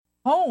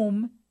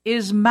home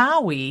is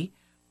Maui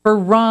for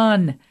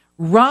Ron.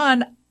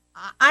 Ron,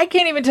 I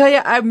can't even tell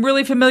you, I'm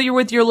really familiar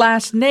with your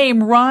last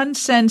name. Ron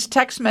sends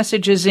text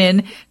messages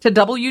in to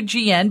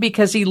WGN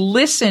because he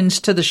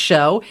listens to the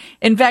show.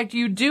 In fact,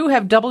 you do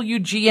have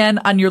WGN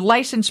on your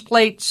license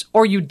plates,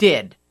 or you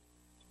did.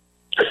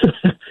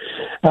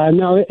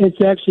 No,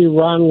 it's actually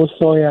Ron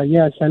Lasoya.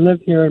 Yes, I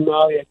live here in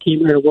Maui. I came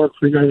here to work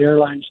for United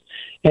Airlines.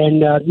 And,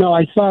 no,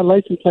 I saw a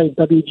license plate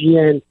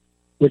WGN,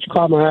 which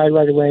caught my eye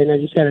right away, and I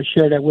just had to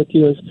share that with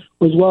you, as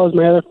well as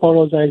my other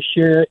photos I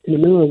share in the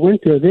middle of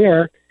winter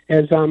there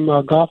as I'm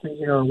golfing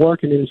here or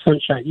working in the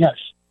sunshine. Yes.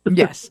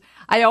 Yes.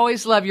 I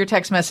always love your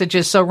text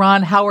messages. So,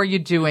 Ron, how are you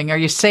doing? Are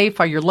you safe?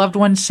 Are your loved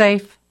ones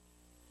safe?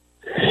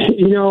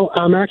 You know,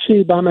 I'm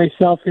actually by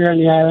myself here on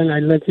the island. I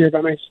live here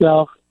by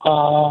myself.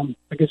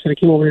 Like I said, I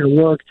came over here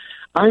to work.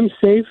 I'm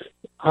safe.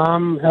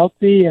 I'm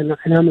healthy, and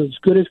I'm as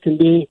good as can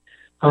be.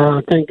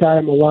 Thank God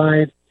I'm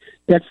alive.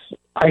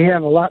 I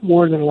have a lot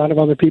more than a lot of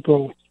other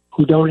people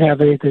who don't have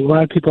anything. A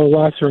lot of people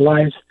lost their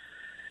lives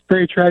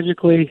very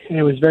tragically, and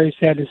it was very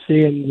sad to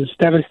see. And this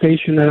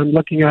devastation that I'm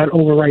looking at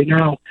over right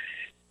now,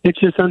 it's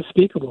just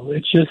unspeakable.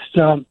 It's just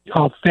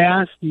how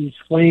fast these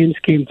flames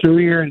came through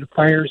here and the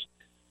fires.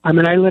 I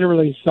mean, I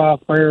literally saw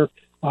fire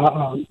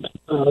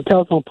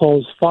telephone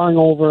poles falling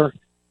over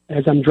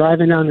as I'm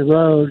driving down the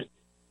road,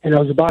 and I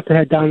was about to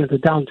head down to the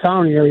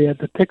downtown area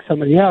to pick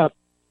somebody up,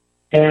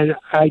 and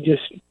I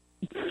just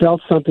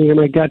felt something in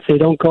my gut say,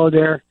 don't go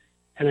there.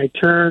 And I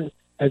turned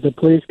as the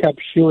police kept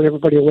shooing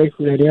everybody away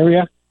from that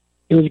area.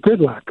 It was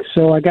gridlock.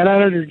 So I got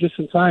out of there just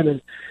in time. And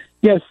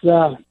yes,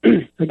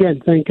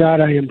 again, thank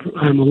God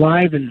I'm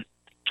alive and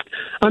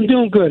I'm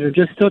doing good. I'm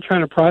just still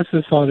trying to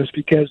process all this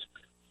because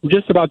for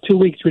just about 2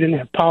 weeks we didn't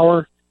have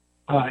power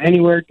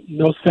anywhere,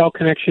 no cell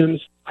connections.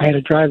 I had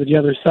to drive to the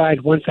other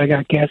side once I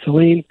got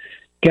gasoline.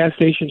 Gas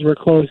stations were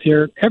closed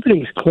here.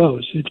 Everything's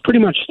closed. It's pretty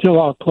much still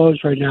all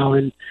closed right now.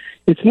 And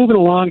it's moving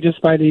along just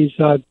by these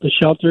the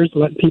shelters,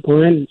 letting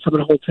people in, and some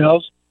of the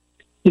hotels.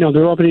 You know,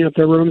 they're opening up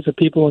their rooms. The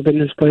people have been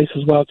in this place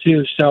as well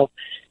too. So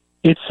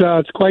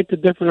it's quite the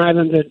different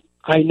island that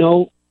I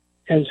know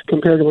as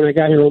compared to when I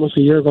got here almost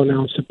a year ago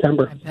now in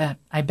September.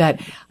 I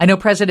bet. I know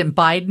President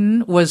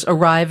Biden was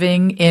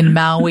arriving in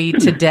Maui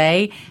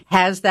today.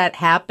 Has that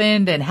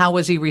happened, and how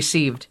was he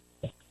received?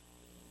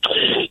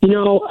 You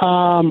know,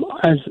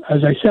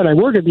 as I said, I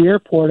work at the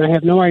airport. I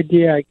have no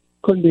idea. I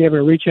couldn't be able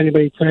to reach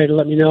anybody today to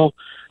let me know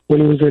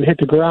when he was going to hit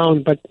the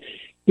ground. But,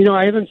 you know,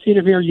 I haven't seen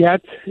him here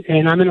yet,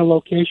 and I'm in a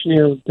location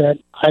here that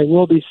I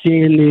will be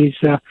seeing these.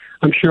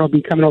 I'm sure I'll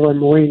be coming over in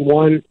Marine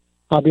One.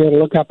 I'll be able to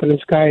look up in the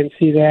sky and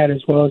see that,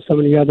 as well as some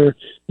of the other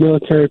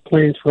military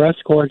planes for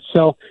escorts.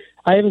 So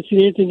I haven't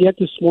seen anything yet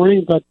this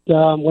morning, but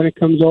when it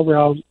comes over,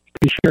 I'll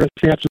be sure to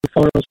snap some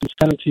photos and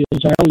send them to you,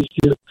 as I always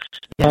do.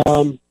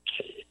 Yes.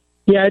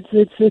 Yeah,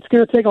 it's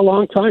going to take a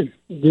long time.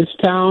 This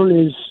town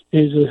is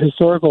a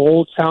historical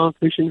old town,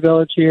 fishing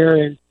village here,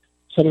 and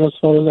some of those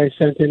photos I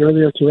sent in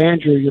earlier to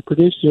Andrew, your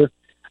producer,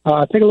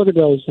 take a look at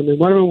those. I mean,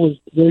 one of them was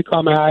really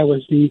caught my eye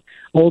was the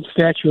old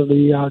statue of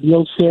the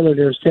old sailor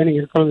there standing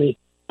in front of the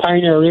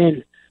Pioneer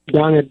Inn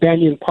down at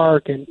Banyan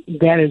Park, and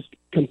that is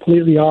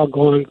completely all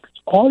gone.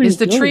 Is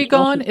the tree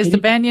gone? Is the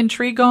banyan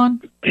tree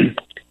gone?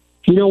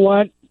 You know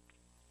what?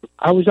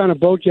 I was on a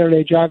boat the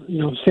other day,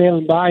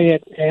 sailing by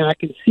it, and I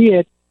can see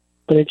it,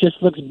 but it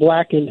just looks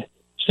blackened.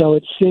 So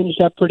it's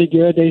singed up pretty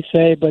good, they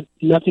say, but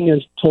nothing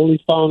has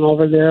totally fallen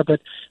over there.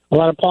 But a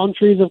lot of palm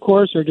trees, of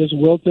course, are just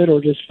wilted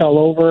or just fell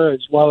over,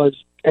 as well as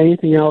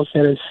anything else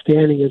that is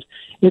standing.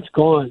 It's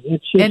gone.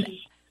 It's just. And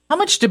how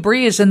much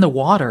debris is in the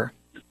water?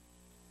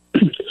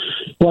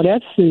 Well,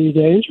 that's the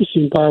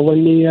interesting part.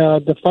 When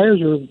the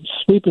fires were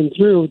sweeping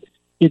through,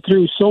 it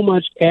threw so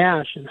much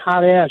ash and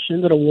hot ash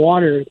into the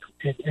water,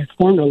 it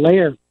formed a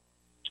layer.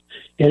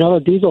 And all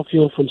the diesel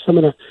fuel from some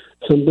of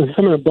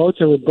the boats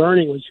that were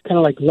burning was kind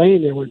of like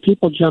laying there. When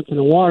people jumped in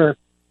the water,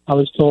 I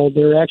was told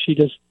they were actually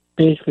just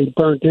basically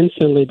burnt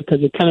instantly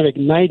because it kind of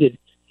ignited,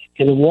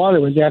 and the water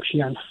was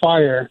actually on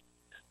fire.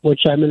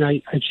 Which I've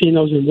seen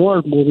those in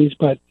war movies,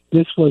 but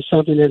this was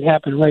something that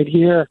happened right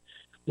here,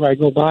 where I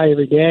go by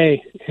every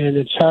day, and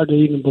it's hard to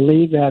even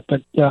believe that.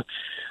 But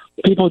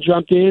people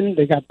jumped in,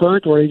 they got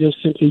burnt, or they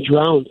just simply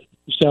drowned.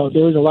 So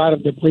there was a lot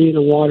of debris in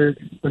the water.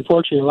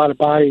 Unfortunately, a lot of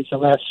bodies the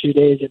last few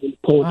days have been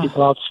pulling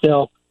people out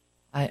still.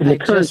 And the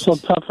current's so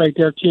tough right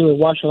there, too. It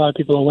washed a lot of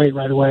people away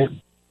right away.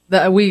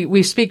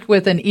 We speak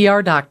with an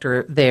ER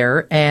doctor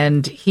there,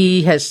 and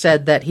he has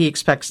said that he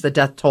expects the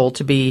death toll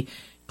to be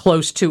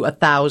close to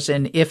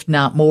 1,000, if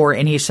not more.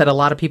 And he said a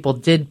lot of people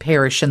did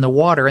perish in the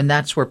water, and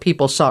that's where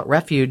people sought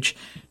refuge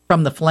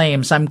from the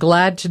flames. I'm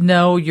glad to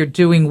know you're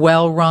doing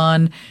well,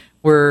 Ron.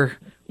 We're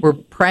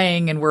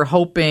praying and we're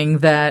hoping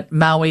that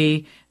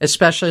Maui,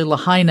 especially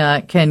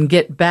Lahaina, can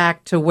get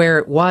back to where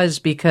it was,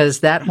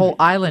 because that whole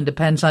island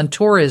depends on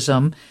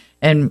tourism.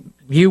 And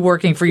you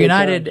working for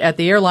United at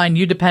the airline,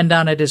 you depend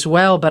on it as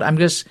well. But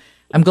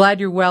I'm glad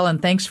you're well,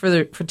 and thanks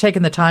for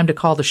taking the time to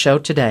call the show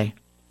today.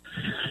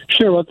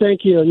 Sure. Well,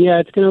 thank you. And yeah,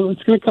 it's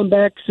gonna come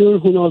back soon.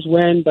 Who knows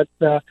when? But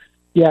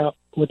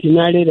with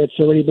United, it's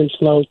already been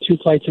slow, 2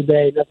 flights a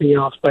day, nothing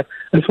else. But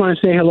I just want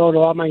to say hello to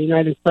all my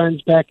United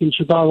friends back in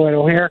Chicago and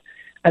O'Hare.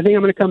 I think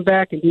I'm going to come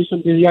back and do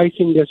some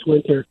de-icing this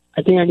winter.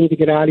 I think I need to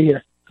get out of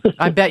here.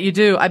 I bet you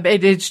do. I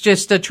bet it's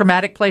just a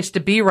traumatic place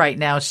to be right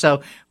now.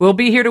 So we'll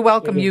be here to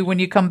welcome you when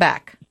you come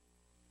back.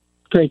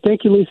 Great.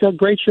 Thank you, Lisa.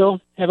 Great show.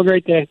 Have a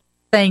great day.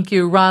 Thank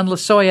you, Ron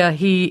Lasoya.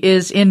 He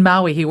is in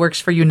Maui. He works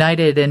for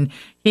United, and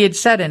he had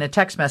said in a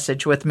text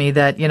message with me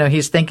that,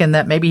 he's thinking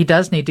that maybe he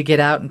does need to get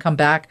out and come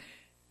back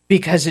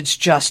because it's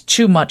just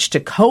too much to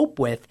cope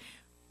with.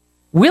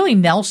 Willie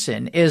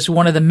Nelson is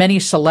one of the many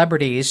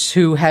celebrities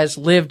who has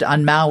lived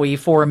on Maui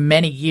for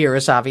many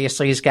years.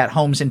 Obviously, he's got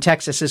homes in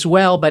Texas as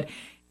well, but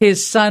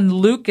his son,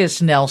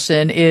 Lucas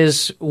Nelson,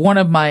 is one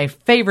of my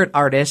favorite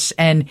artists,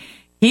 and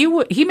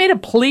he made a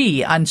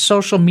plea on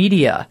social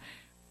media.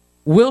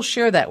 We'll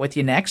share that with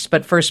you next,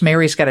 but first,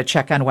 Mary's got to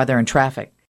check on weather and traffic.